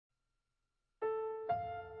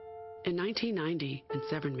In 1990, in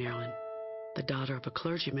Severn, Maryland, the daughter of a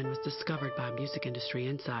clergyman was discovered by a music industry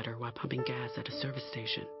insider while pumping gas at a service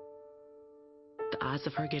station. The odds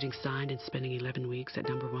of her getting signed and spending 11 weeks at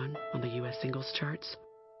 #1 on the U.S. singles charts?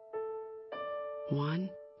 1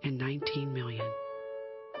 in 19 million.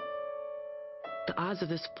 The odds of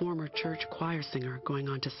this former church choir singer going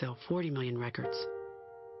on to sell 40 million records?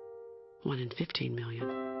 1 in 15 million.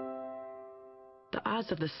 The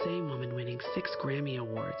odds of the same woman winning 6 Grammy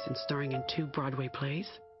Awards and starring in 2 Broadway plays?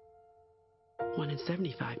 1 in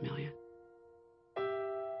 75 million.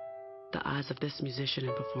 The odds of this musician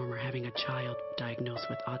and performer having a child diagnosed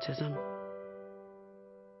with autism?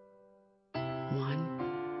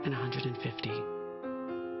 1 in 150.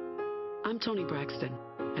 I'm Toni Braxton,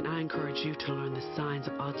 and I encourage you to learn the signs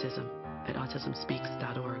of autism at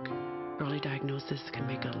autismspeaks.org. Early diagnosis can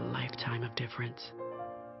make a lifetime of difference.